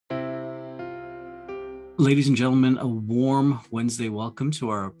Ladies and gentlemen, a warm Wednesday welcome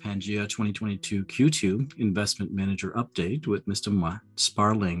to our PANGEA 2022 Q2 Investment Manager Update with Mr. Matt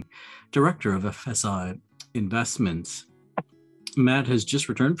Sparling, Director of FSI Investments. Matt has just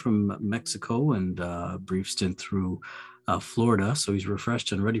returned from Mexico and a brief stint through Florida, so he's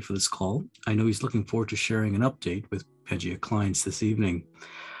refreshed and ready for this call. I know he's looking forward to sharing an update with PANGEA clients this evening.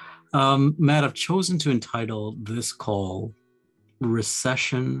 Matt, I've chosen to entitle this call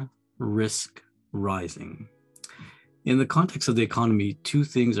Recession Risk Rising. In the context of the economy, two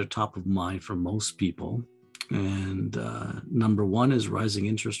things are top of mind for most people. And number one is rising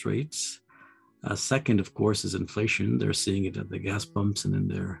interest rates. Second, of course, is inflation. They're seeing it at the gas pumps and in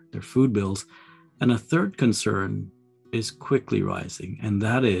their food bills. And a third concern is quickly rising, and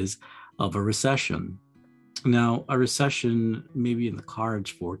that is of a recession. Now, a recession may be in the cards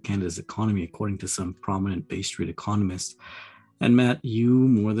for Canada's economy, according to some prominent Bay Street economists. And Matt, you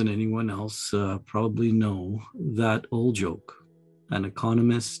more than anyone else probably know that old joke. An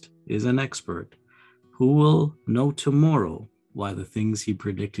economist is an expert who will know tomorrow why the things he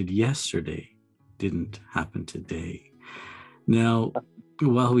predicted yesterday didn't happen today. Now,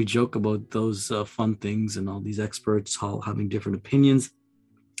 while we joke about those fun things and all these experts all having different opinions,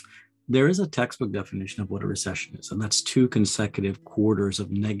 there is a textbook definition of what a recession is, and that's 2 consecutive quarters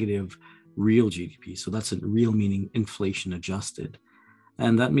of negative real GDP. So that's a real meaning inflation adjusted.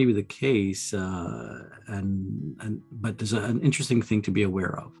 And that may be the case, but there's an interesting thing to be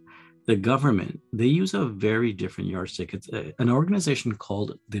aware of. The government, they use a very different yardstick. It's an organization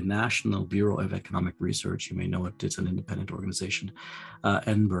called the National Bureau of Economic Research. You may know it, it's an independent organization.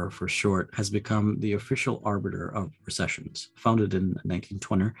 NBER for short, has become the official arbiter of recessions. Founded in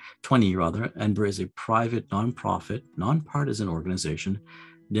 1920, NBER is a private, nonprofit, nonpartisan organization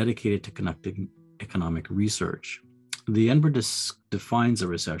dedicated to conducting economic research. The NBER defines a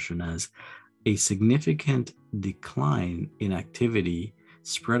recession as a significant decline in activity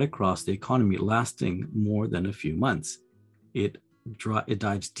spread across the economy lasting more than a few months. It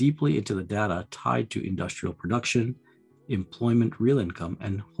dives deeply into the data tied to industrial production, employment, real income,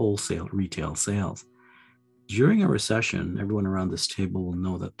 and wholesale retail sales. During a recession, everyone around this table will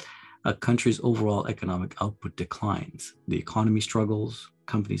know that a country's overall economic output declines. The economy struggles,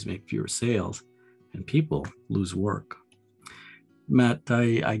 companies make fewer sales, and people lose work. Matt,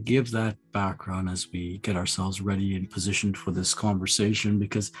 I give that background as we get ourselves ready and positioned for this conversation,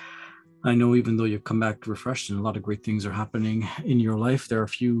 because I know even though you've come back refreshed and a lot of great things are happening in your life, there are a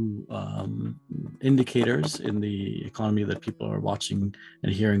few indicators in the economy that people are watching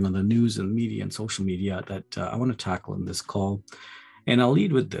and hearing on the news and media and social media that I want to tackle in this call. And I'll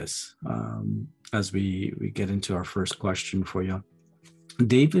lead with this as we get into our first question for you.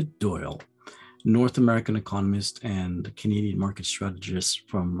 David Doyle, North American economist and Canadian market strategist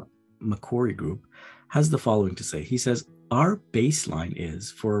from Macquarie Group, has the following to say. He says, our baseline is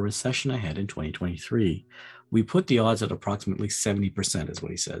for a recession ahead in 2023. We put the odds at approximately 70%, is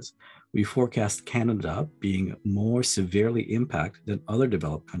what he says. We forecast Canada being more severely impacted than other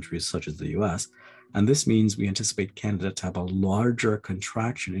developed countries such as the US. And this means we anticipate Canada to have a larger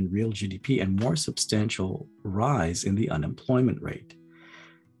contraction in real GDP and more substantial rise in the unemployment rate.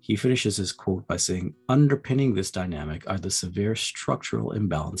 He finishes his quote by saying, underpinning this dynamic are the severe structural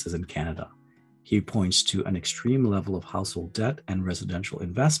imbalances in Canada. He points to an extreme level of household debt and residential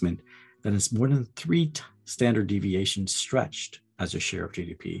investment that is more than 3 standard deviations stretched as a share of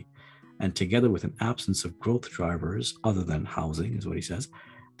GDP. And together with an absence of growth drivers other than housing, is what he says,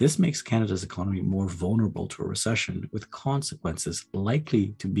 this makes Canada's economy more vulnerable to a recession, with consequences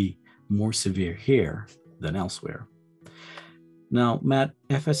likely to be more severe here than elsewhere. Now, Matt,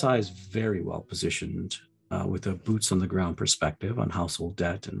 FSI is very well positioned with a boots on the ground perspective on household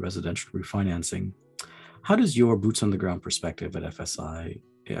debt and residential refinancing. How does your boots on the ground perspective at FSI,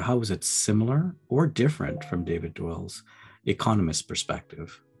 how is it similar or different from David Doyle's economist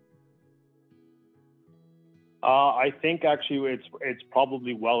perspective? I think actually it's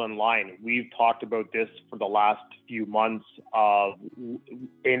probably well in line. We've talked about this for the last few months.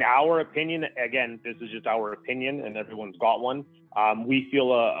 In our opinion, again, this is just our opinion and everyone's got one. We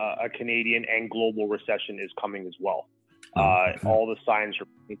feel a Canadian and global recession is coming as well. Okay. All the signs are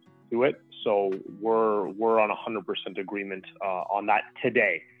pointing to it. So we're on 100% agreement on that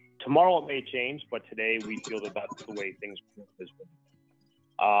today. Tomorrow it may change, but today we feel that that's the way things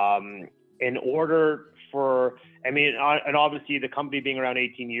are. In order for, and obviously the company being around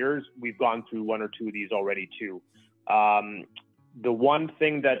 18 years, we've gone through 1 or 2 of these already too. The one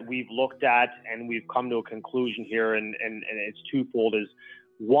thing that we've looked at and we've come to a conclusion here, and it's twofold, is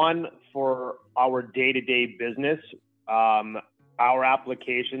one, for our day-to-day business, our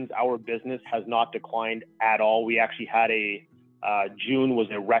applications, our business has not declined at all. We actually had June was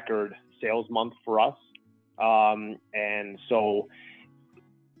a record sales month for us. And so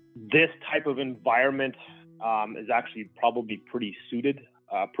this type of environment is actually probably pretty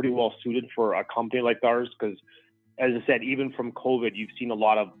well suited for a company like ours, because as I said, even from COVID, you've seen a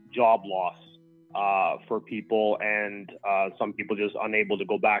lot of job loss for people, and some people just unable to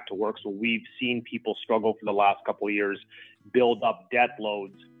go back to work. So we've seen people struggle for the last couple of years, build up debt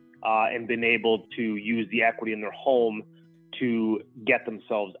loads, and been able to use the equity in their home to get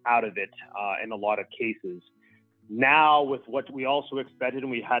themselves out of it in a lot of cases. Now, with what we also expected,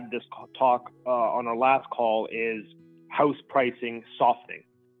 and we had this talk on our last call, is house pricing softening,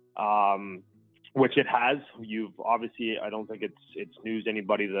 which it has. You've obviously, I don't think it's news to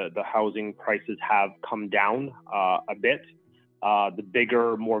anybody, the housing prices have come down a bit. The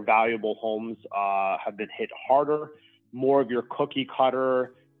bigger, more valuable homes have been hit harder. More of your cookie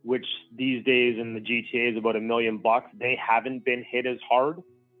cutter, which these days in the GTA is about $1 million, they haven't been hit as hard.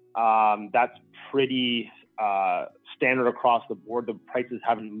 That's pretty standard across the board. The prices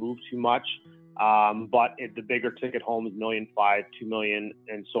haven't moved too much, but the bigger ticket homes, $1.5 million, $2 million,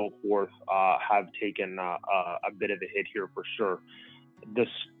 and so forth, have taken a bit of a hit here for sure.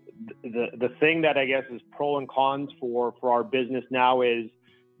 The thing that I guess is pro and cons for our business now is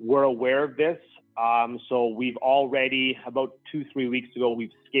we're aware of this. So we've already, about 2-3 weeks ago, we've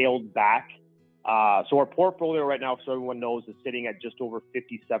scaled back. So our portfolio right now, so everyone knows, is sitting at just over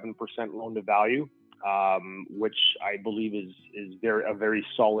 57% loan to value, which I believe is a very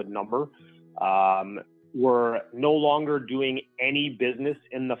solid number. We're no longer doing any business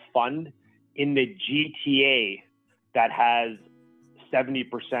in the fund in the GTA that has 70%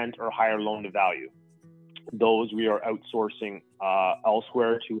 or higher loan to value. Those we are outsourcing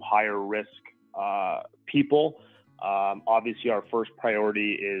elsewhere to higher risk people. Obviously, our first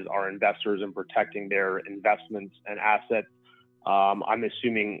priority is our investors and protecting their investments and assets. I'm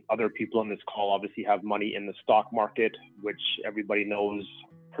assuming other people on this call obviously have money in the stock market, which everybody knows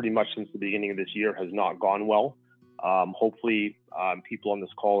pretty much since the beginning of this year has not gone well. Hopefully, people on this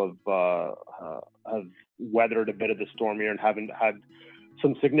call have weathered a bit of the storm here and haven't had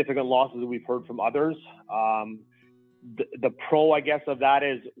some significant losses that we've heard from others. The pro, I guess, of that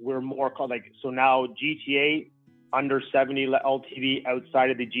is we're more like, so now GTA under 70 LTV,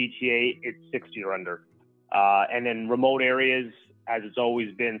 outside of the GTA, it's 60 or under. And then remote areas, as it's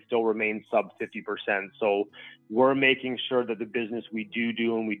always been, still remain sub 50%. So we're making sure that the business we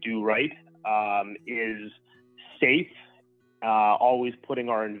do and we do right is safe, always putting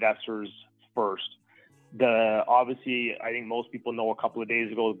our investors first. Obviously, I think most people know a couple of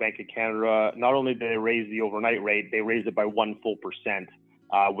days ago, the Bank of Canada, not only did they raise the overnight rate, they raised it by 1 full percent,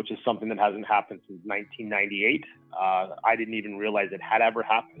 which is something that hasn't happened since 1998. I didn't even realize it had ever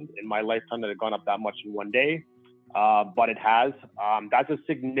happened in my lifetime that it had gone up that much in one day, but it has. That's a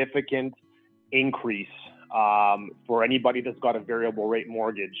significant increase for anybody that's got a variable rate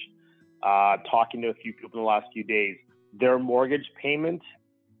mortgage. Talking to a few people in the last few days, their mortgage payment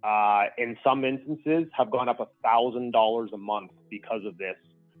in some instances have gone up $1,000 a month because of this,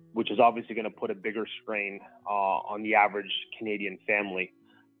 which is obviously going to put a bigger strain on the average Canadian family.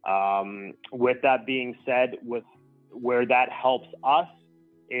 With that being said, where that helps us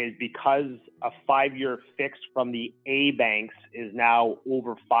is because a 5-year fixed from the A banks is now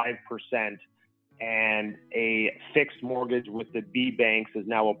over 5%, and a fixed mortgage with the B banks is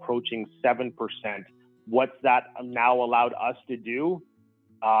now approaching 7%. What's that now allowed us to do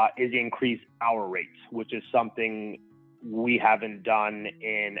is increase our rates, which is something we haven't done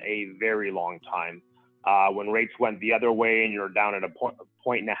in a very long time. When rates went the other way and you're down at a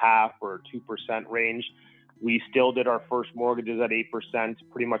 1.5 or 2% range, we still did our first mortgages at 8%,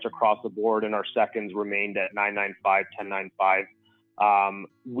 pretty much across the board, and our seconds remained at 9.95, 10.95.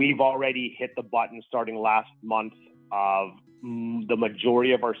 We've already hit the button starting last month of the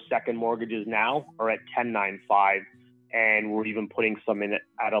majority of our second mortgages now are at 10.95, and we're even putting some in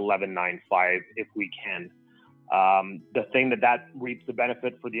at 11.95 if we can. The thing that reaps the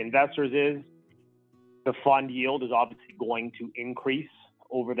benefit for the investors is the fund yield is obviously going to increase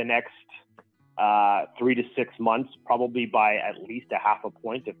over the next 3 to 6 months, probably by at least a half a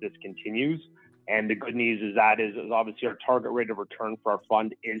point if this continues. And the good news is obviously our target rate of return for our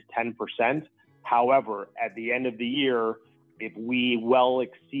fund is 10%. However, at the end of the year, if we well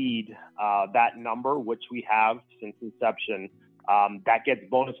exceed that number, which we have since inception, that gets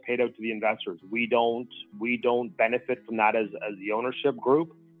bonus paid out to the investors. We don't benefit from that as the ownership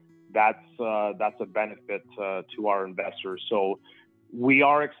group. That's a benefit to our investors. So we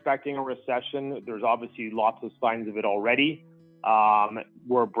are expecting a recession. There's obviously lots of signs of it already.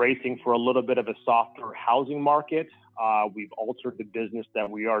 We're bracing for a little bit of a softer housing market. We've altered the business that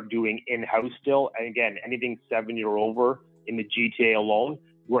we are doing in-house still. And again, anything 7 or over in the GTA alone,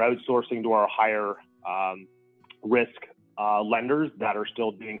 we're outsourcing to our higher risk lenders that are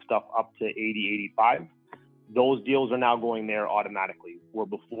still doing stuff up to 80, 85. Those deals are now going there automatically, where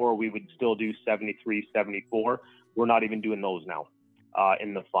before we would still do 73, 74. We're not even doing those now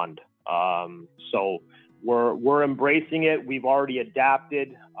in the fund. So we're embracing it. We've already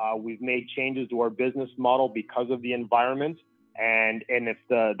adapted. We've made changes to our business model because of the environment. And if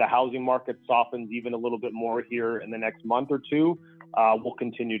the housing market softens even a little bit more here in the next month or two, we'll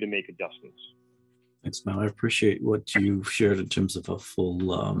continue to make adjustments. Thanks, Mel. I appreciate what you've shared in terms of a full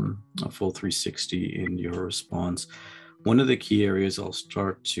 360 in your response. One of the key areas I'll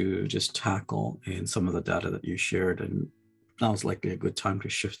start to just tackle in some of the data that you shared, and now is likely a good time to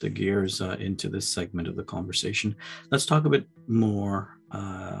shift the gears into this segment of the conversation. Let's talk a bit more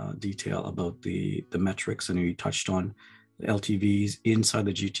detail about the metrics. I know you touched on the LTVs inside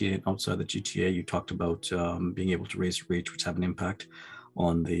the GTA and outside the GTA. You talked about being able to raise rates, which have an impact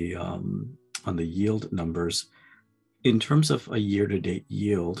on the yield numbers. In terms of a year-to-date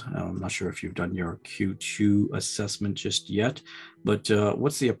yield, I'm not sure if you've done your Q2 assessment just yet, but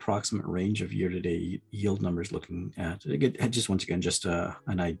what's the approximate range of year-to-date yield numbers looking at? Again, just once again, just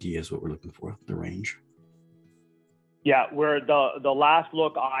an idea is what we're looking for, the range. Yeah, where the last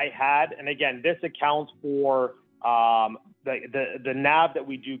look I had, and again, this accounts for the NAV that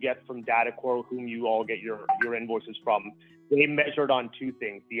we do get from DataCore, whom you all get your invoices from. They measured on two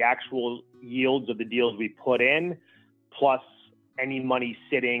things: the actual yields of the deals we put in, plus any money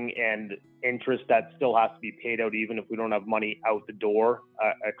sitting and interest that still has to be paid out, even if we don't have money out the door,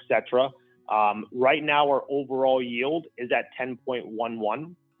 etc. Right now, our overall yield is at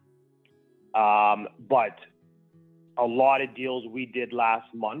 10.11. But a lot of deals we did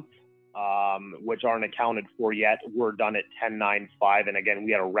last month, which aren't accounted for yet, were done at 10.95. And again,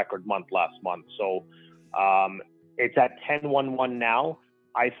 we had a record month last month. So it's at 10.11 now.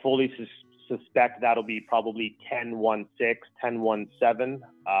 I fully suspect that'll be probably 10.16, 10.17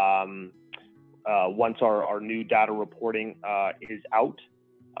 once our new data reporting is out,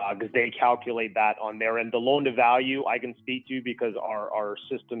 because they calculate that on their end. The loan to value I can speak to because our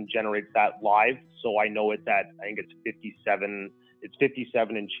system generates that live. So I know it's at, I think it's 57. It's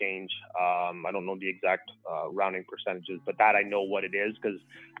 57 and change. I don't know the exact rounding percentages, but that I know what it is, because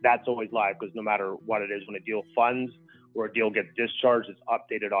that's always live, because no matter what it is, when a deal funds or a deal gets discharged, it's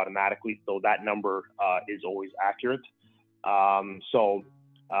updated automatically. So that number is always accurate.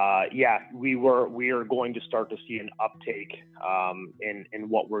 Yeah, we are going to start to see an uptake in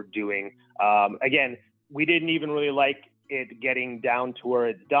what we're doing. Again, we didn't even really like it getting down to where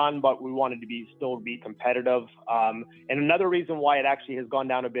it's done, but we wanted to still be competitive. And another reason why it actually has gone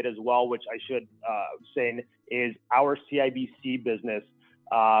down a bit as well, which I should say, is our CIBC business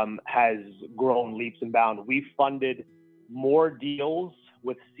has grown leaps and bounds. We funded more deals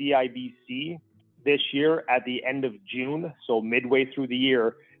with CIBC this year at the end of June, so midway through the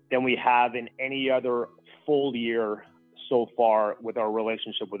year, than we have in any other full year so far, with our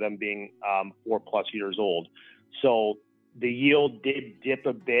relationship with them being 4+ years old. So the yield did dip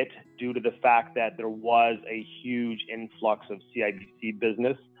a bit due to the fact that there was a huge influx of CIBC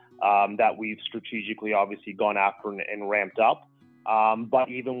business that we've strategically obviously gone after and ramped up. But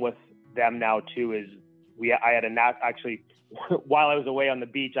even with them now too, I had actually while I was away on the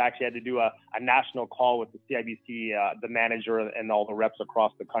beach, I actually had to do a national call with the CIBC, the manager and all the reps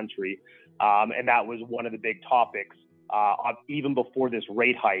across the country. And that was one of the big topics, even before this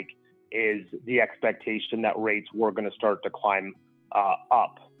rate hike, is the expectation that rates were going to start to climb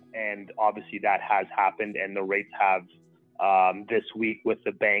up. And obviously that has happened, and the rates have this week with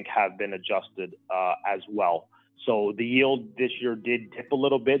the bank have been adjusted as well. So the yield this year did dip a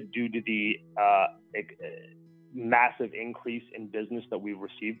little bit due to the massive increase in business that we've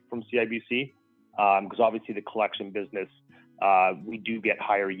received from CIBC, because obviously the collection business, we do get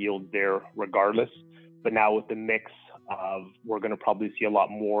higher yields there regardless. But now with the mix of, we're going to probably see a lot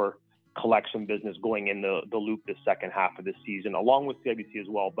more collection business going in the loop the second half of the season, along with CIBC as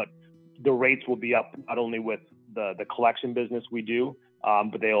well. But the rates will be up not only with the collection business we do,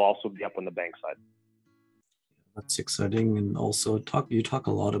 but they'll also be up on the bank side. That's exciting. And also you talk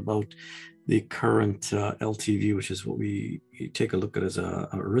a lot about the current LTV, which is what we take a look at as a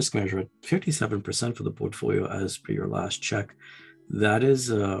risk measure, at 57% for the portfolio as per your last check. That is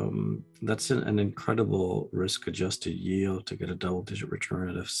that's an incredible risk-adjusted yield to get a double-digit return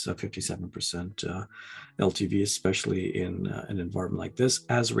at a 57% LTV, especially in an environment like this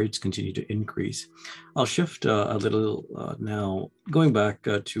as rates continue to increase. I'll shift a little now, going back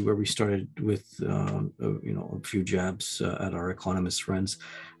to where we started with a few jabs at our economist friends.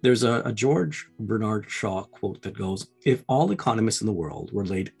 There's a George Bernard Shaw quote that goes, "If all economists in the world were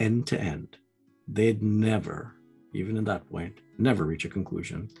laid end to end, they'd never, even at that point, never reach a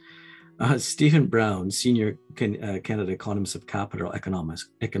conclusion." Stephen Brown, senior Canada economist of capital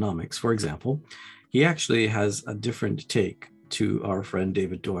economics, for example, he actually has a different take to our friend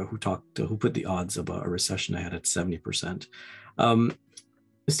David Doyle, who put the odds of a recession ahead at 70%.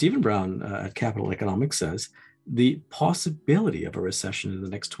 Stephen Brown at Capital Economics says the possibility of a recession in the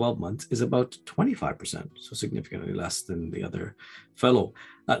next 12 months is about 25%, so significantly less than the other fellow.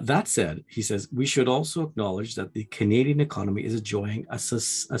 That said, he says, we should also acknowledge that the Canadian economy is enjoying a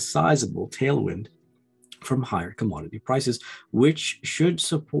sizable tailwind from higher commodity prices, which should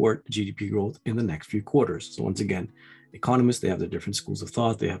support GDP growth in the next few quarters. So once again, economists, they have their different schools of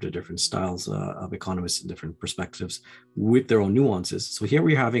thought, they have their different styles of economists and different perspectives with their own nuances. So here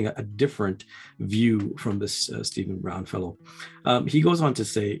we're having a different view from this Stephen Brown fellow. He goes on to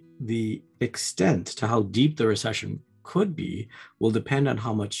say the extent to how deep the recession could be will depend on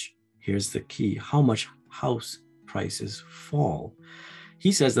how much, here's the key, how much house prices fall.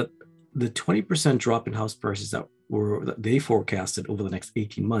 He says that the 20% drop in house prices that they forecasted over the next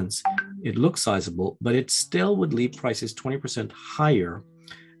 18 months, it looks sizable, but it still would leave prices 20% higher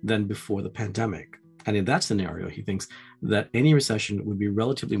than before the pandemic. And in that scenario, he thinks that any recession would be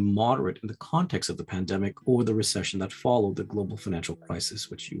relatively moderate in the context of the pandemic or the recession that followed the global financial crisis,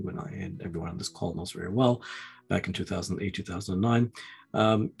 which you and I and everyone on this call knows very well, back in 2008, 2009.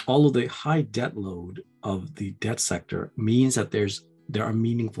 All of the high debt load of the debt sector means that there are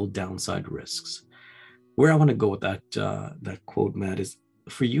meaningful downside risks. Where I want to go with that quote, Matt, is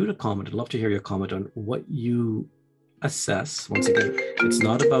for you to comment. I'd love to hear your comment on what you assess. Once again, it's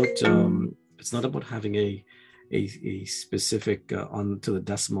not about having a specific on to the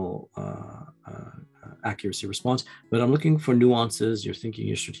decimal accuracy response, but I'm looking for nuances. You're thinking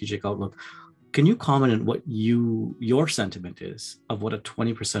your strategic outlook. Can you comment on what your sentiment is of what a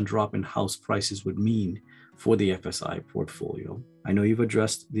 20% drop in house prices would mean for the FSI portfolio? I know you've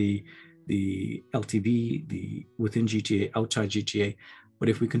addressed the LTV, the within GTA, outside GTA, but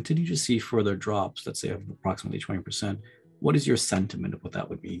if we continue to see further drops, let's say of approximately 20%, what is your sentiment of what that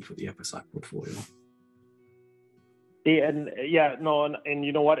would mean for the FSI portfolio? And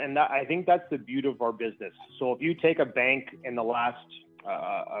you know what? And I think that's the beauty of our business. So if you take a bank in the last,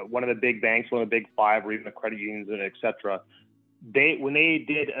 one of the big banks, one of the big five, or even the credit unions, and et cetera, when they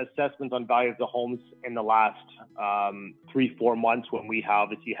did assessments on value of the homes in the last 3-4 months, when we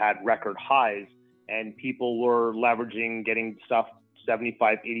obviously had record highs and people were leveraging, getting stuff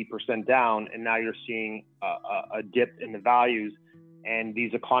 75-80% down, and now you're seeing a dip in the values, and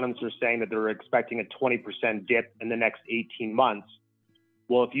these economists are saying that they're expecting a 20% dip in the next 18 months.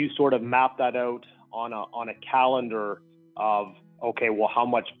 Well, if you sort of map that out on a calendar of, okay, well, how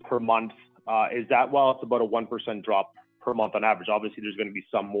much per month is that? Well, it's about a 1% drop per month on average. Obviously, there's going to be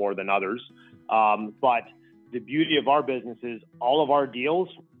some more than others. But the beauty of our business is all of our deals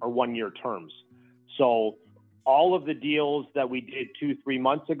are 1-year terms. So all of the deals that we did 2-3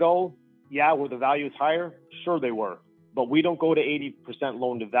 months ago, yeah, were the values higher? Sure they were. But we don't go to 80%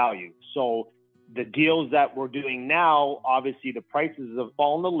 loan to value. So the deals that we're doing now, obviously the prices have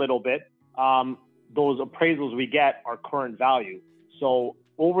fallen a little bit. Those appraisals we get are current value. So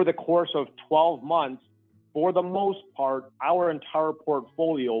over the course of 12 months, for the most part, our entire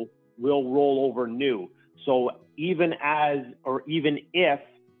portfolio will roll over new. So even if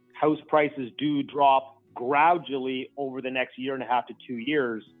house prices do drop gradually over the next 1.5 to 2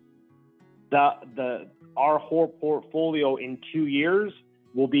 years, our whole portfolio in 2 years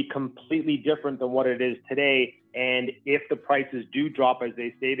will be completely different than what it is today. And if the prices do drop, as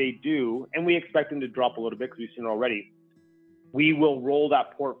they say they do, and we expect them to drop a little bit because we've seen it already, we will roll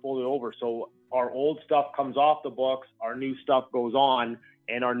that portfolio over. So our old stuff comes off the books, our new stuff goes on,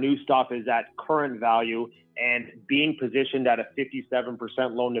 and our new stuff is at current value. And being positioned at a 57%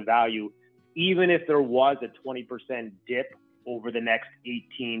 loan to value, even if there was a 20% dip over the next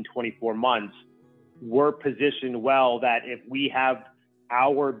 18, 24 months, we're positioned well that if we have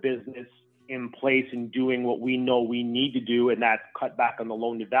our business in place and doing what we know we need to do, and that's cut back on the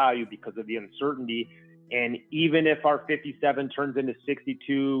loan to value because of the uncertainty. And even if our 57 turns into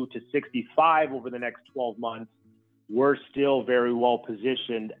 62 to 65 over the next 12 months, we're still very well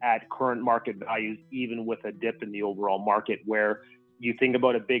positioned at current market values, even with a dip in the overall market, where You think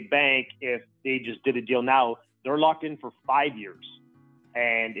about a big bank, if they just did a deal now, they're locked in for 5 years.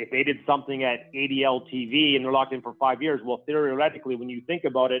 And if they did something at 80 LTV and they're locked in for 5 years, well, theoretically, when you think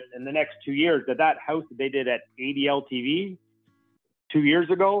about it, in the next 2 years, that house that they did at 80 LTV 2 years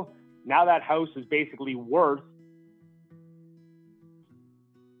ago, now that house is basically worth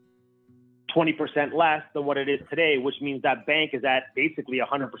 20% less than what it is today, which means that bank is at basically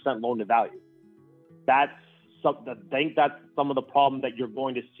 100% loan to value. I think that's some of the problem that you're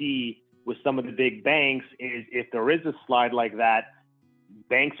going to see with some of the big banks is if there is a slide like that,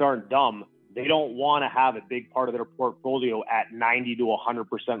 banks aren't dumb. They don't want to have a big part of their portfolio at 90 to 100%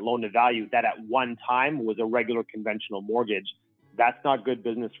 loan to value that at one time was a regular conventional mortgage. That's not good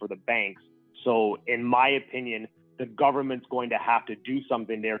business for the banks. So in my opinion, the government's going to have to do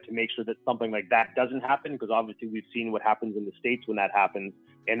something there to make sure that something like that doesn't happen, because obviously we've seen what happens in the States when that happens.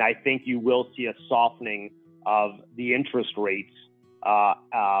 And I think you will see a softening of the interest rates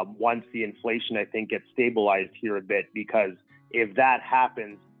once the inflation, I think, gets stabilized here a bit, because if that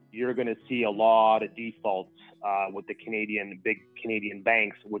happens, you're going to see a lot of defaults with the big Canadian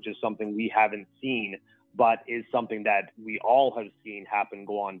banks, which is something we haven't seen, but is something that we all have seen happen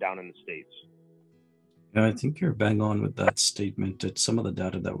go on down in the States. Yeah, I think you're bang on with that statement. That some of the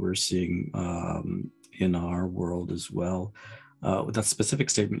data that we're seeing in our world as well. With that specific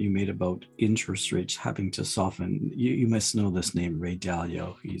statement you made about interest rates having to soften, you must know this name, Ray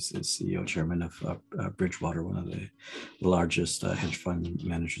Dalio. He's the CEO, chairman of Bridgewater, one of the largest hedge fund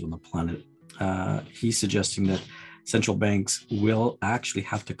managers on the planet. He's suggesting that central banks will actually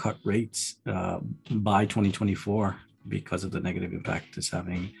have to cut rates by 2024 because of the negative impact it's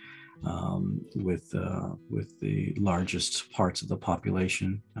having with the largest parts of the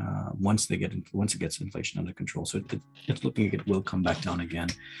population once it gets inflation under control. So it's looking like it will come back down again,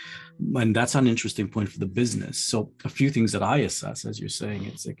 and that's an interesting point for the business. So a few things that I assess, as you're saying,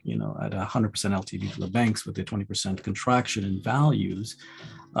 it's like, at 100% LTV for the banks with the 20% contraction in values.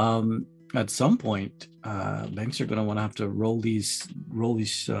 At some point, banks are going to want to have to roll these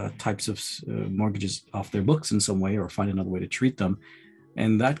types of mortgages off their books in some way, or find another way to treat them.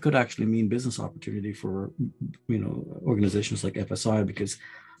 And that could actually mean business opportunity for, organizations like FSI, because,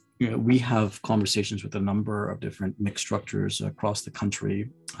 we have conversations with a number of different mixed structures across the country.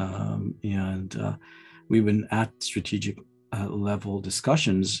 And we've been at strategic level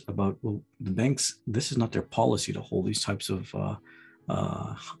discussions about, well, the banks, this is not their policy to hold these types of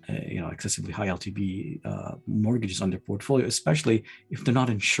excessively high LTV mortgages on their portfolio, especially if they're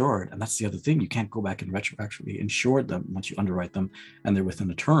not insured. And that's the other thing. You can't go back and retroactively insure them once you underwrite them and they're within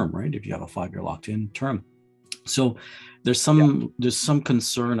a term, right? If you have a 5-year locked-in term. So there's some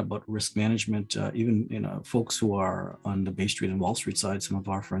concern about risk management. Even folks who are on the Bay Street and Wall Street side, some of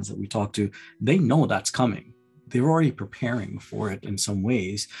our friends that we talk to, they know that's coming. They're already preparing for it in some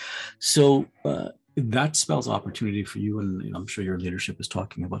ways. So that spells opportunity for you, and I'm sure your leadership is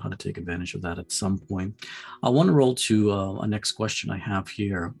talking about how to take advantage of that at some point. I want to roll to a next question I have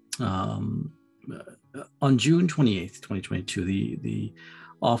here. On June 28th, 2022, the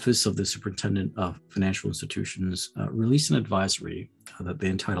Office of the Superintendent of Financial Institutions released an advisory that they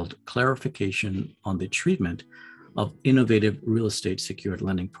entitled Clarification on the Treatment of Innovative Real Estate Secured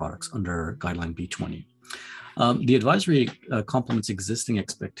Lending Products under Guideline B20. The advisory complements existing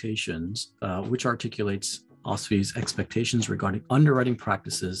expectations, which articulates OSFI's expectations regarding underwriting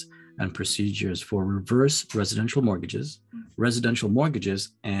practices and procedures for reverse residential mortgages,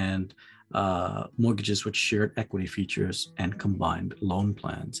 and mortgages with shared equity features and combined loan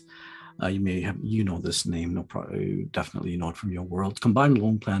plans. You may have, this name, definitely you know it from your world. Combined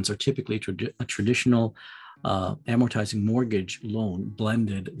loan plans are typically a traditional amortizing mortgage loan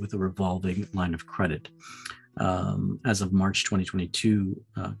blended with a revolving line of credit. As of March 2022,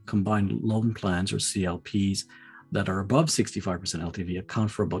 combined loan plans, or CLPs, that are above 65% LTV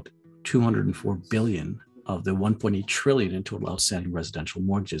account for about $204 billion of the $1.8 trillion in total outstanding residential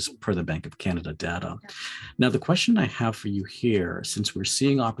mortgages per the Bank of Canada data. Now, the question I have for you here, since we're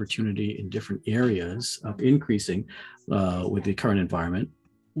seeing opportunity in different areas of increasing with the current environment,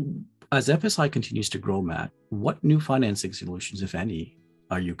 as FSI continues to grow, Matt, what new financing solutions, if any,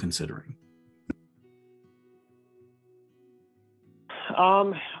 are you considering?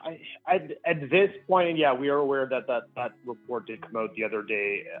 At this point, yeah, we are aware that report did come out the other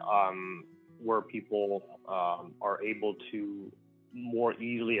day, where people are able to more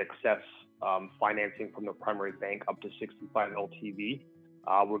easily access financing from the primary bank up to 65 LTV,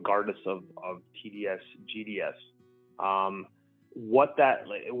 regardless of TDS, GDS. What that,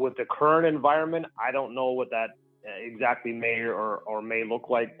 with the current environment, I don't know what that exactly may or may look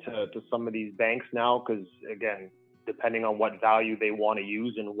like to some of these banks now, because again, depending on what value they want to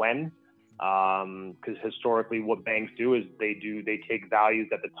use and when. Because historically what banks do is they take values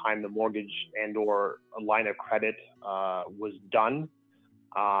at the time the mortgage and or a line of credit was done,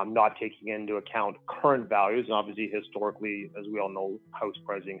 not taking into account current values. And obviously historically, as we all know, house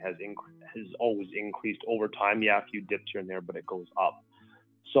pricing has always increased over time. Yeah, a few dips here and there, but it goes up.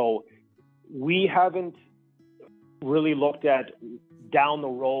 So we haven't really looked at down the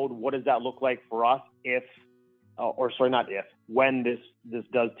road, what does that look like for us when this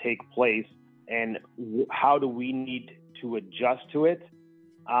does take place, and how do we need to adjust to it?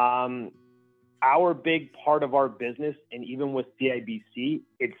 Our big part of our business, and even with CIBC,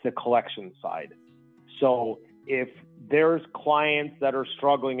 it's the collection side. So if there's clients that are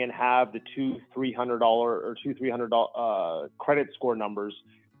struggling and have the $200-300 credit score numbers,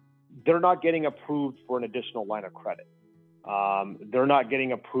 they're not getting approved for an additional line of credit. They're not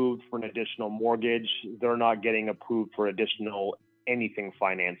getting approved for an additional mortgage. They're not getting approved for additional anything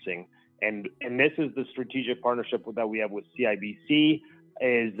financing. And this is the strategic partnership that we have with CIBC,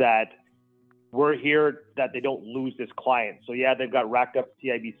 is that we're here that they don't lose this client. So yeah, they've got racked up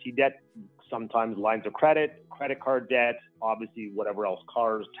CIBC debt, sometimes lines of credit, credit card debt, obviously whatever else,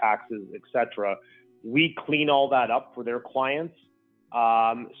 cars, taxes, etc. We clean all that up for their clients.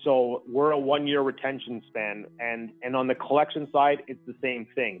 So we're a 1-year retention span, and on the collection side, it's the same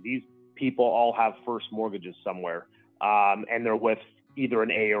thing. These people all have first mortgages somewhere, and they're with either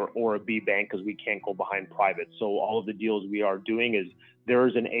an A or a B bank, because we can't go behind private. So all of the deals we are doing is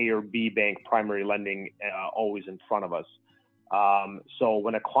there's an A or B bank primary lending always in front of us. So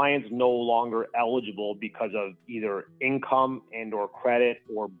when a client's no longer eligible because of either income and or credit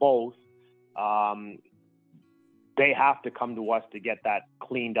or both, they have to come to us to get that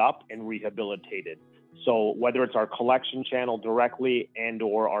cleaned up and rehabilitated. So whether it's our collection channel directly and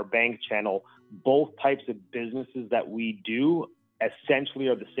or our bank channel, both types of businesses that we do essentially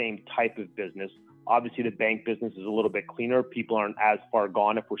are the same type of business. Obviously, the bank business is a little bit cleaner. People aren't as far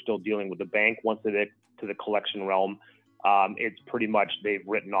gone if we're still dealing with the bank. Once they get to the collection realm, it's pretty much they've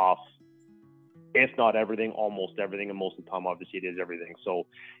written off, if not everything, almost everything, and most of the time, obviously, it is everything. So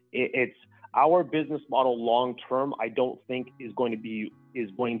it's our business model long term. I don't think is going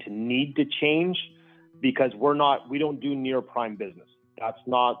to need to change, because we don't do near prime business. That's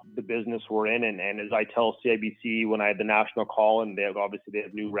not the business we're in. And as I tell CIBC when I had the national call, and they have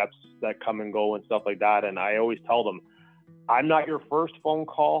new reps that come and go and stuff like that, and I always tell them, I'm not your first phone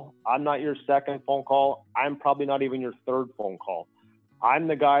call. I'm not your second phone call. I'm probably not even your third phone call. I'm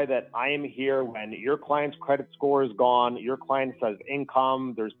the guy that I am here when your client's credit score is gone, your client has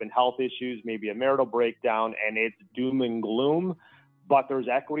income, there's been health issues, maybe a marital breakdown, and it's doom and gloom, but there's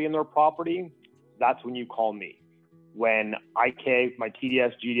equity in their property. That's when you call me. When my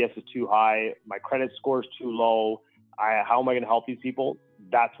TDS, GDS is too high, my credit score is too low, how am I going to help these people?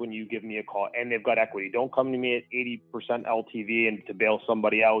 That's when you give me a call, and they've got equity. Don't come to me at 80% LTV and to bail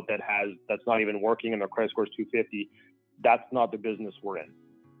somebody out that's not even working and their credit score is 250. That's not the business we're in.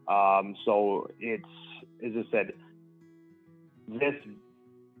 So it's, as I said,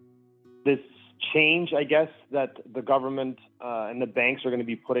 this change, I guess, that the government and the banks are going to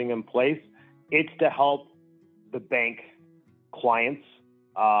be putting in place, it's to help the bank clients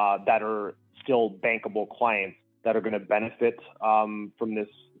that are still bankable clients that are going to benefit from this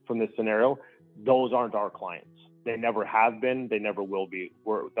scenario. Those aren't our clients. They never have been. They never will be.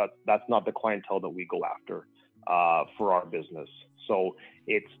 That's not the clientele that we go after for our business. So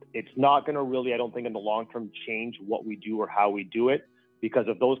it's not going to really, I don't think, in the long term change what we do or how we do it, because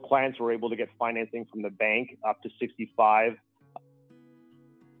if those clients were able to get financing from the bank up to 65,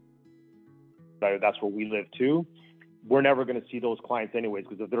 that's where we live too. We're never going to see those clients anyways,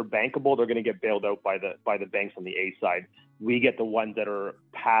 because if they're bankable, they're going to get bailed out by the banks on the A side. We get the ones that are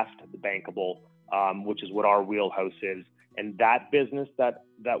past the bankable, which is what our wheelhouse is. And that business that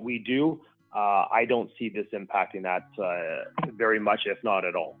we do, I don't see this impacting that very much, if not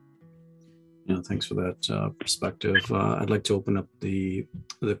at all. Yeah, thanks for that perspective. I'd like to open up the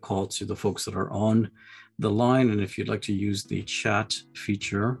call to the folks that are on the line, and if you'd like to use the chat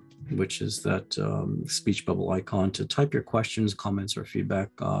feature, which is that speech bubble icon, to type your questions, comments, or feedback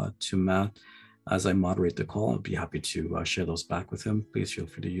to Matt as I moderate the call. I'd be happy to share those back with him. Please feel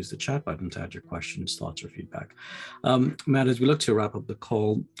free to use the chat button to add your questions, thoughts, or feedback. Matt, as we look to wrap up the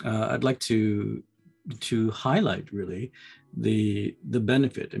call, I'd like to highlight really the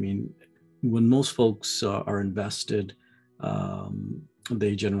benefit. I mean, when most folks are invested,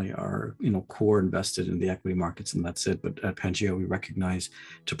 they generally are, core invested in the equity markets, and that's it. But at PANGEA, we recognize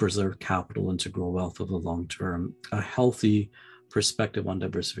to preserve capital and to grow wealth over the long term, a healthy perspective on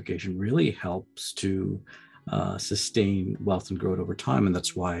diversification really helps to sustain wealth and growth over time. And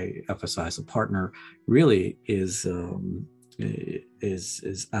that's why FSI as a partner really is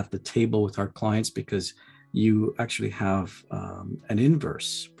at the table with our clients, because you actually have an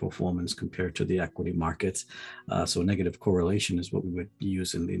inverse performance compared to the equity markets. So negative correlation is what we would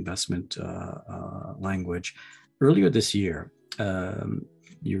use in the investment language. Earlier this year,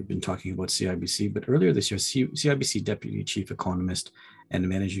 you've been talking about CIBC, but earlier this year, CIBC Deputy Chief Economist and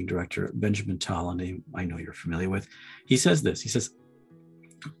Managing Director Benjamin Tal, a name I know you're familiar with, he says this. He says,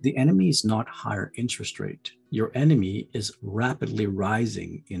 the enemy is not higher interest rate. Your enemy is rapidly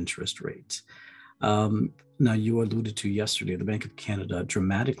rising interest rates. Now, you alluded to yesterday, the Bank of Canada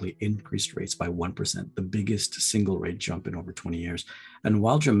dramatically increased rates by 1%, the biggest single rate jump in over 20 years. And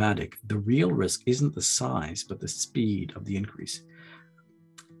while dramatic, the real risk isn't the size, but the speed of the increase.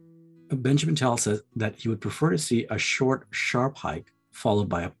 Benjamin Tal says that he would prefer to see a short, sharp hike followed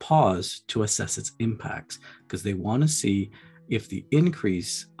by a pause to assess its impacts, because they want to see if the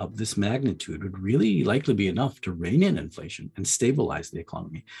increase of this magnitude would really likely be enough to rein in inflation and stabilize the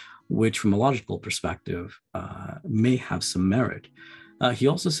economy, which from a logical perspective may have some merit. He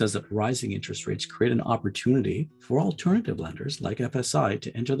also says that rising interest rates create an opportunity for alternative lenders like FSI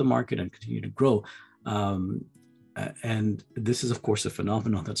to enter the market and continue to grow. And this is, of course, a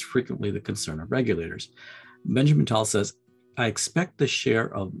phenomenon that's frequently the concern of regulators. Benjamin Tal says, I expect the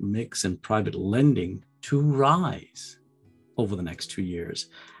share of mix and private lending to rise over the next 2 years.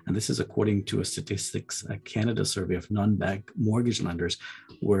 And this is according to a Statistics Canada survey of non-bank mortgage lenders,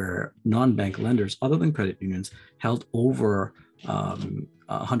 where non-bank lenders, other than credit unions, held over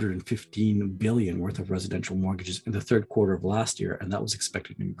 115 billion worth of residential mortgages in the third quarter of last year, and that was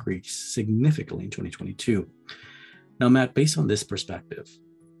expected to increase significantly in 2022. Now, Matt, based on this perspective,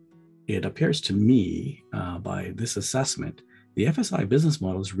 it appears to me by this assessment, the FSI business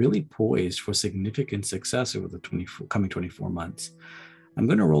model is really poised for significant success over the coming 24 months. I'm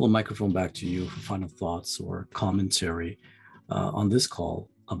going to roll the microphone back to you for final thoughts or commentary on this call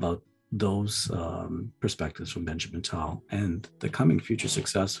about those perspectives from Benjamin Tal and the coming future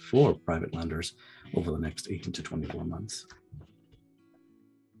success for private lenders over the next 18 to 24 months.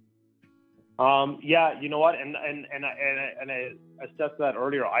 Yeah, you know what, and I assessed that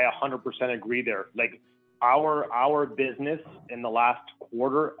earlier. I 100% agree there. Like our business in the last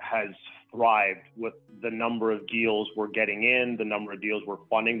quarter has thrived with the number of deals we're getting in, the number of deals we're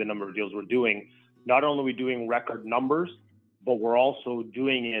funding, the number of deals we're doing. Not only are we doing record numbers, but we're also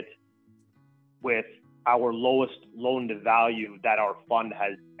doing it with our lowest loan to value that our fund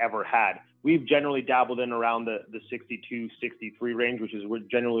has ever had. We've generally dabbled in around the 62, 63 range, which is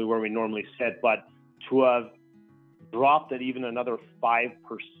generally where we normally sit. But to have dropped it even another 5%,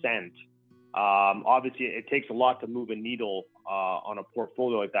 obviously it takes a lot to move a needle on a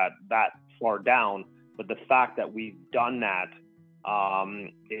portfolio like that far down. But the fact that we've done that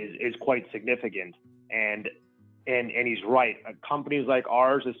is quite significant. And he's right. Companies like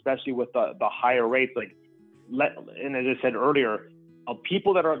ours, especially with the higher rates, and as I said earlier,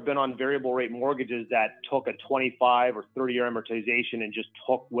 people that have been on variable rate mortgages that took a 25 or 30-year amortization and just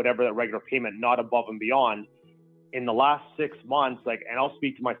took whatever that regular payment, not above and beyond, in the last 6 months, and I'll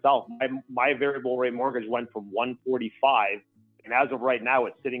speak to myself, my variable rate mortgage went from 145, and as of right now,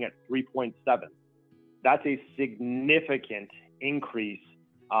 it's sitting at 3.7. That's a significant increase.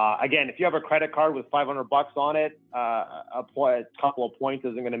 Again, if you have a credit card with $500 on it, a couple of points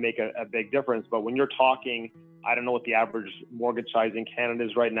isn't going to make a big difference. But when you're talking, I don't know what the average mortgage size in Canada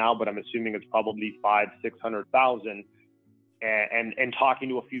is right now, but I'm assuming it's probably $500,000-600,000. And talking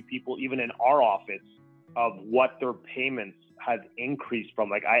to a few people, even in our office, of what their payments has increased from.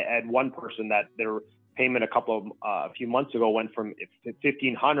 Like I had one person that their payment a few months ago went from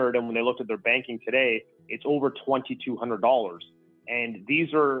 $1,500, and when they looked at their banking today, it's over $2,200. And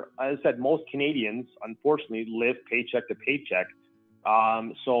these are, as I said, most Canadians, unfortunately, live paycheck to paycheck.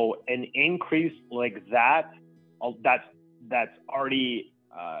 So an increase like that's already,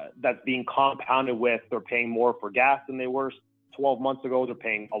 that's being compounded with they're paying more for gas than they were 12 months ago. They're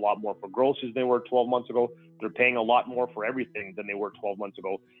paying a lot more for groceries than they were 12 months ago. They're paying a lot more for everything than they were 12 months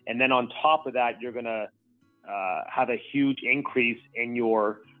ago. And then on top of that, you're going to have a huge increase in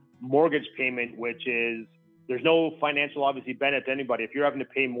your mortgage payment, which is, there's no financial, obviously, benefit to anybody. If you're having to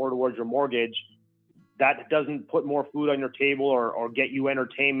pay more towards your mortgage, that doesn't put more food on your table or get you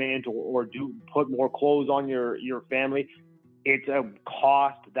entertainment or put more clothes on your family. It's a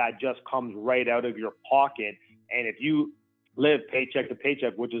cost that just comes right out of your pocket. And if you live paycheck to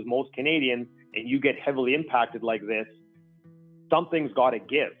paycheck, which is most Canadians, and you get heavily impacted like this, something's got to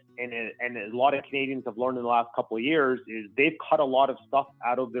give. And a lot of Canadians have learned in the last couple of years is they've cut a lot of stuff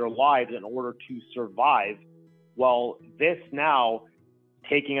out of their lives in order to survive. Well, this now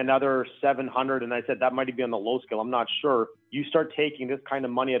taking another 700, and I said that might be on the low scale, I'm not sure. You start taking this kind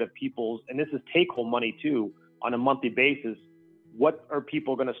of money out of people's, and this is take-home money too, on a monthly basis. What are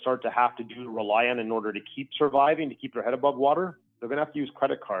people going to start to have to do to rely on in order to keep surviving, to keep their head above water? They're going to have to use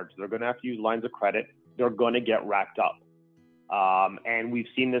credit cards. They're going to have to use lines of credit. They're going to get racked up. And we've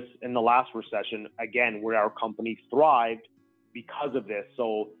seen this in the last recession, again, where our company thrived because of this.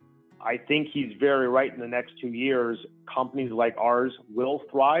 So I think he's very right. In the next 2 years, companies like ours will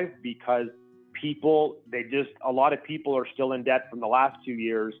thrive because a lot of people are still in debt from the last 2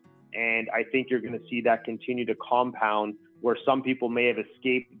 years. And I think you're going to see that continue to compound, where some people may have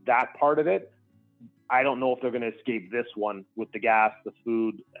escaped that part of it. I don't know if they're going to escape this one with the gas, the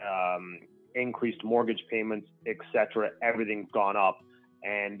food, increased mortgage payments, etc. Everything's gone up.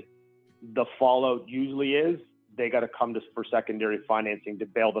 And the fallout usually is they got to come to for secondary financing to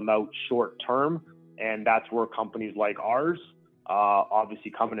bail them out short term. And that's where companies like ours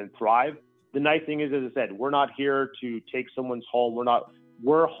obviously come in and thrive. The nice thing is, as I said, we're not here to take someone's home.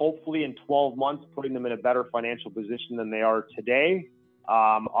 We're hopefully in 12 months putting them in a better financial position than they are today.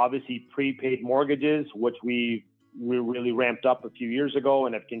 Obviously, prepaid mortgages, which we really ramped up a few years ago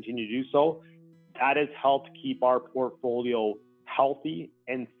and have continued to do so, that has helped keep our portfolio healthy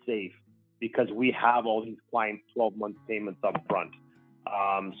and safe because we have all these clients' 12-month payments up front.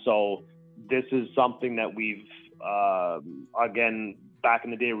 So this is something that we've, again, back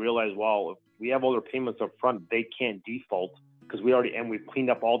in the day realized, well, if we have all their payments up front, they can't default because we've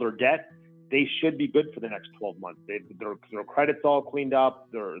cleaned up all their debt. They should be good for the next 12 months. Their credit's all cleaned up.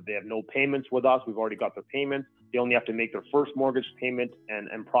 They have no payments with us. We've already got their payments. They only have to make their first mortgage payment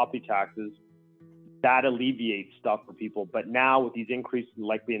and property taxes. That alleviates stuff for people. But now with these increases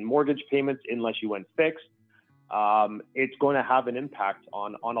likely in mortgage payments, unless you went fixed, it's going to have an impact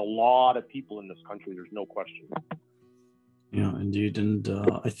on a lot of people in this country. There's no question. Yeah, indeed. And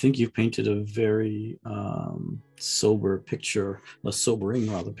I think you've painted a very sobering picture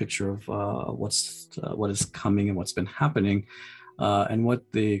of what is coming and what's been happening, and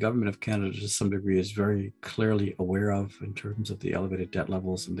what the government of Canada, to some degree, is very clearly aware of in terms of the elevated debt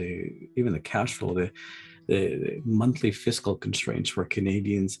levels and even the cash flow, the monthly fiscal constraints for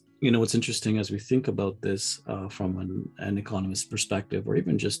Canadians. What's interesting as we think about this from an economist perspective, or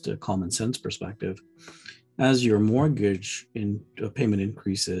even just a common sense perspective, as your mortgage payment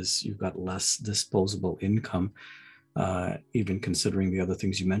increases, you've got less disposable income, even considering the other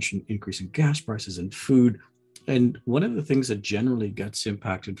things you mentioned, increasing gas prices and food. And one of the things that generally gets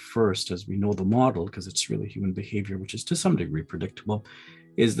impacted first, as we know the model, because it's really human behavior, which is to some degree predictable,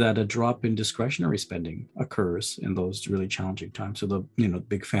 is that a drop in discretionary spending occurs in those really challenging times. So the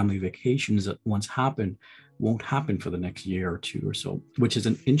big family vacations that once happened won't happen for the next year or two or so, which is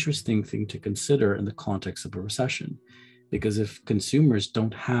an interesting thing to consider in the context of a recession. Because if consumers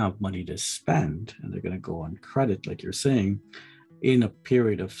don't have money to spend and they're going to go on credit, like you're saying, in a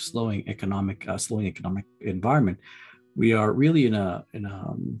period of slowing economic environment, we are really in a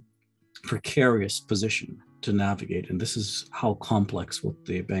precarious position to navigate. And this is how complex what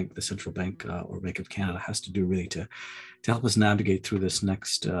the central bank or Bank of Canada has to do really to help us navigate through this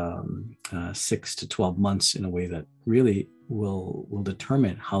next 6 to 12 months in a way that really will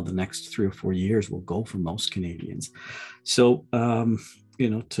determine how the next 3 or 4 years will go for most Canadians. So,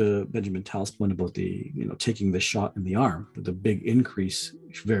 to Benjamin Tal's point about taking the shot in the arm, the big increase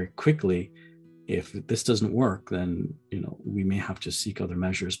very quickly. If this doesn't work, then we may have to seek other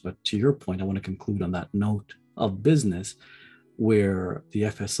measures. But to your point, I want to conclude on that note of business, where the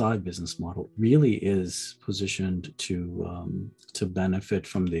FSI business model really is positioned to benefit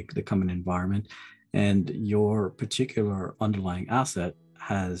from the coming environment, and your particular underlying asset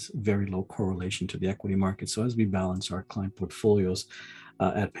has very low correlation to the equity market. So as we balance our client portfolios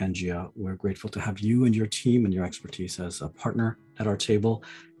at PANGEA, we're grateful to have you and your team and your expertise as a partner at our table.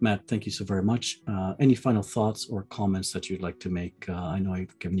 Matt, thank you so very much. Any final thoughts or comments that you'd like to make? I know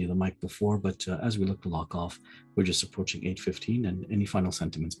I've given you the mic before, but as we look to lock off, we're just approaching 8:15. And any final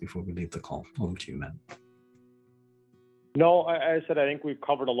sentiments before we leave the call? Over to you, Matt. No, I said I think we've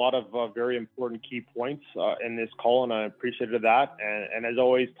covered a lot of very important key points in this call, and I appreciated that. And as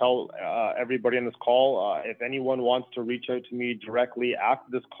always, tell everybody on this call, if anyone wants to reach out to me directly after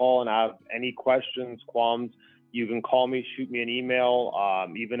this call and have any questions, qualms, you can call me, shoot me an email,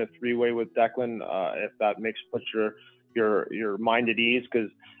 even a three-way with Declan, if that puts your mind at ease. Because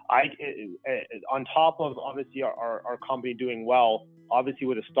on top of obviously our company doing well, obviously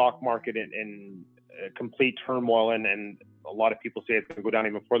with the stock market in complete turmoil, and a lot of people say it's going to go down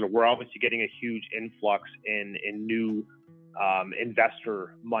even further, we're obviously getting a huge influx in new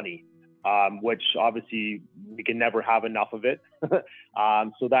investor money. which obviously we can never have enough of it.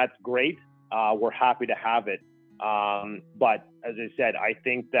 So that's great. We're happy to have it. But as I said, I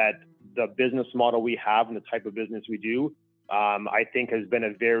think that the business model we have and the type of business we do, I think has been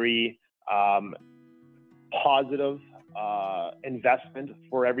a very positive investment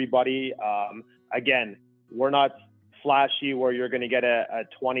for everybody. Again, we're not flashy where you're going to get a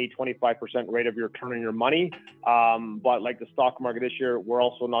 20-25% rate of your return on your money, but like the stock market this year, we're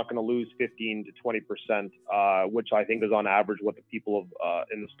also not going to lose 15 to 20%, which I think is on average what the people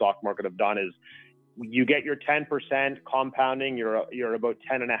in the stock market have done. Is you get your 10% compounding, you're about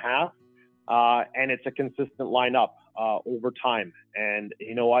 10.5, and it's a consistent lineup over time. And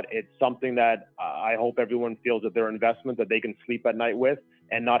you know what? It's something that I hope everyone feels that their investment that they can sleep at night with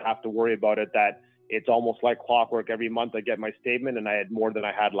and not have to worry about it. That it's almost like clockwork. Every month I get my statement and I had more than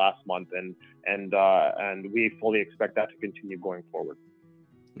I had last month, and we fully expect that to continue going forward.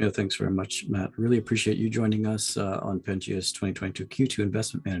 Yeah, thanks very much, Matt. Really appreciate you joining us on PANGEA's 2022 Q2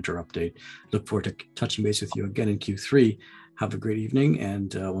 Investment Manager Update. Look forward to touching base with you again in Q3. Have a great evening,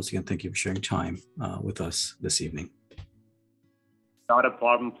 and once again, thank you for sharing time with us this evening. Not a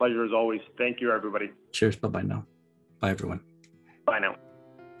problem. Pleasure as always. Thank you, everybody. Cheers. Bye-bye now. Bye, everyone. Bye now.